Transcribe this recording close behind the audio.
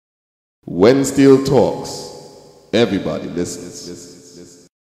When Steel talks, everybody listens.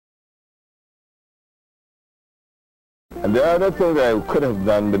 And the other thing that I could have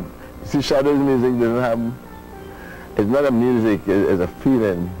done, but see, Shadow's music doesn't have, it's not a music, it's a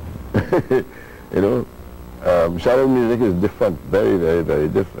feeling. You know, Shadow's music is different, very, very, very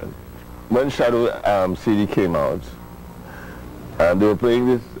different. When Shadow CD came out, they were playing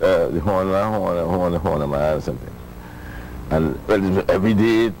this, the horn man or something. And well, it was every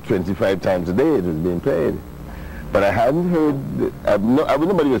day, 25 times a day, it was being played. But I hadn't heard,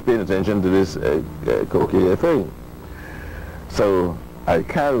 nobody was paying attention to this cocaine thing. So I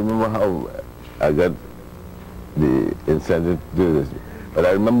can't remember how I got the incentive to do this. But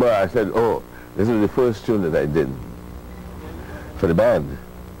I remember I said, oh, this was the first tune that I did for the band.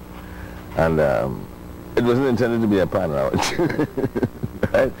 And it wasn't intended to be a panorama tune,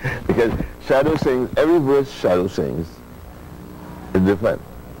 right? Because Shadow sings, every verse Shadow sings is different.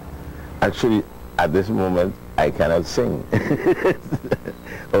 Actually, at this moment, I cannot sing,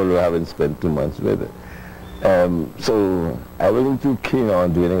 although I haven't spent 2 months with it. So I wasn't too keen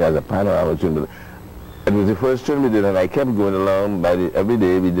on doing it as a panorama tune, but it was the first tune we did, and I kept going along. Every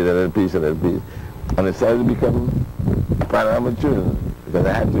day we did another piece, and it started to become a panorama tune because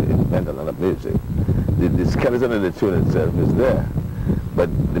I had to invent a lot of music. The skeleton of the tune itself is there, but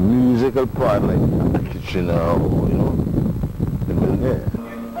the musical part, like you know, it wasn't there.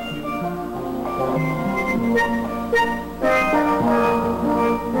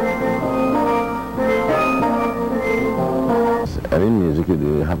 Any music you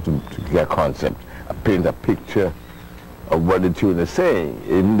do, you have to get a concept, paint a picture of what the tune is saying.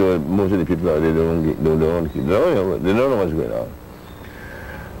 Even though most of the people out there they don't know what's going on.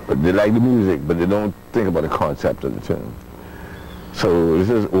 But they like the music, but they don't think about the concept of the tune. So this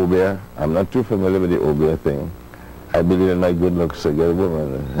is Obia. I'm not too familiar with the Obia thing. I believe in my good looks to get a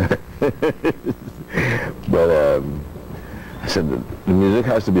woman. But I said the music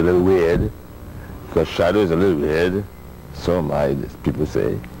has to be a little weird, because Shadow is a little weird. So am I, as people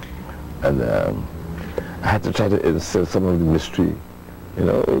say. And I had to try to insert some of the mystery, you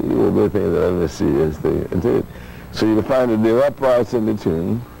know, the things that I never see as they into it. So you find that there are parts in the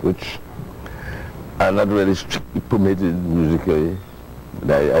tune which are not really strictly permitted musically,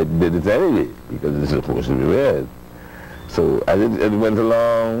 but I did it anyway, because it's supposed to be weird. So as it went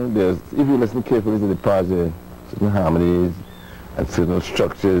along, if you listen carefully to the parts, there are certain harmonies and certain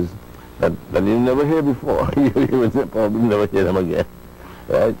structures that you never hear before. You will probably never hear them again,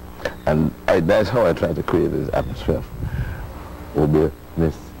 right? And that's how I try to create this atmosphere of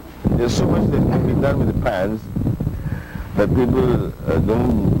Obeah-ness. There's so much that can be done with the pans that people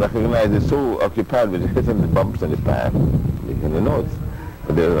don't recognize. They're so occupied with hitting the bumps in the pan, making the notes.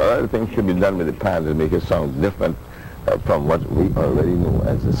 But there's a lot of things can be done with the pan to make it sound different from what we already know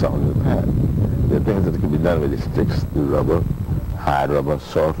as the sound of the pan. There are things that can be done with the sticks, the rubber, hard rubber,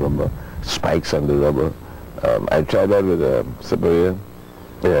 soft rubber, spikes on the rubber. I tried that with Siberian,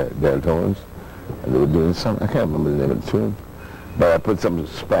 Deltones, and they were doing some, I can't remember the name of the tune, but I put some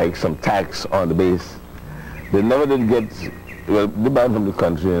spikes, some tacks on the bass. They never did get, well, the band from the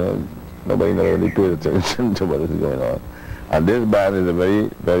country, you know, nobody never really paid attention to what was going on. And this band is a very,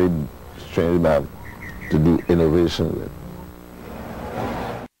 very strange band to do innovation with.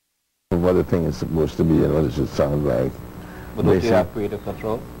 What the thing is supposed to be and what it should sound like. But don't you have creative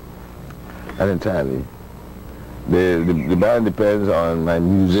control? Not entirely. The band depends on my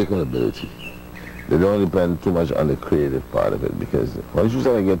musical ability. They don't depend too much on the creative part of it, because once you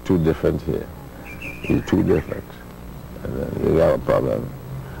start to get too different here, you're too different, and then you have a problem.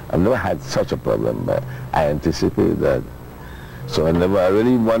 I've never had such a problem, but I anticipated that. So I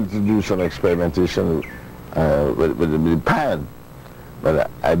really wanted to do some experimentation with the pan, but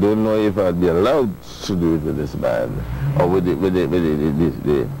I don't know if I'd be allowed to do it with this band or with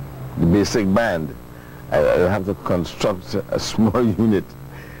the basic band. I'll have to construct a small unit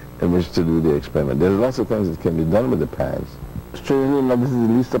in which to do the experiment. There's lots of things that can be done with the pans. Strangely enough, this is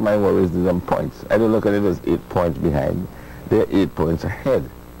the least of my worries, the dumb points. I don't look at it as 8 points behind. They're 8 points ahead.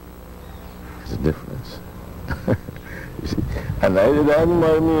 There's a difference. You see? And I didn't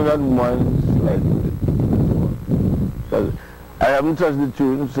worry me not once like because I haven't touched the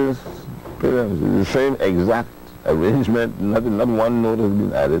tune since prelims. The same exact arrangement, not one note has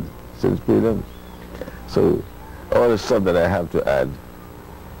been added since prelims. So all the stuff that I have to add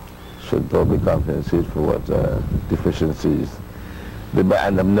should probably compensate for what deficiencies. The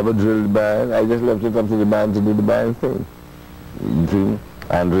band, I've never drilled the band. I just left it up to the band to do the band thing. Between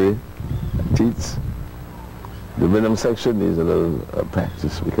Andre and Teets. The rhythm section needs a little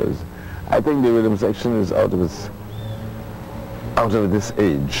practice, because I think the rhythm section is out of its out of this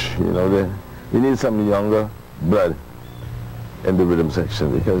age. You know, we need some younger blood in the rhythm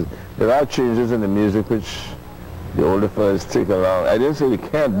section, because there are changes in the music which the older fellas take a long. I didn't say they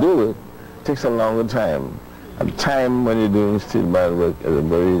can't do it. It takes a longer time. And time when you're doing steel band work is a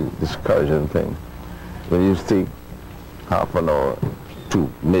very discouraging thing. When you take half an hour to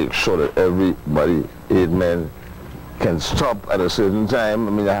make sure that everybody, 8 men, can stop at a certain time.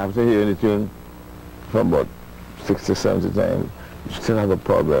 I mean, I have to hear the tune from about 60, 70 times. You still have a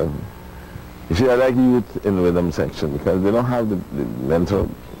problem. You see, I like youth in the rhythm section because they don't have the mental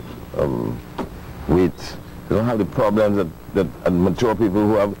weight. They don't have the problems that mature people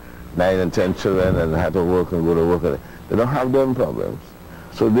who have 9 and 10 children and have to work and go to work. They don't have them problems.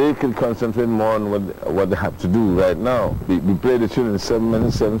 So they can concentrate more on what they have to do right now. We play the tune in 7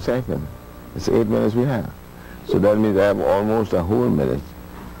 minutes, 7 seconds. It's 8 minutes we have. So that means I have almost a whole minute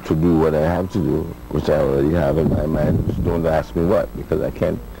to do what I have to do, which I already have in my mind. Just don't ask me what, because I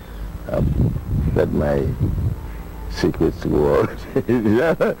can't let my secrets go out.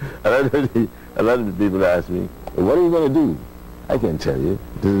 Yeah. A lot of the people ask me, well, what are you going to do? I can't tell you.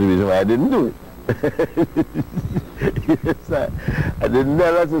 This is the reason why I didn't do it. I didn't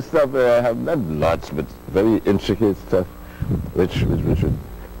know lots of stuff. I have not lots, but very intricate stuff, which would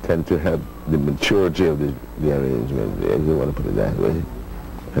tend to help the maturity of the arrangement. If you want to put it that way.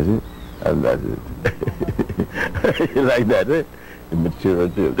 That's it. And that's it. You like that, eh? The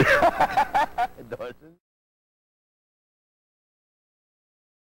maturity of the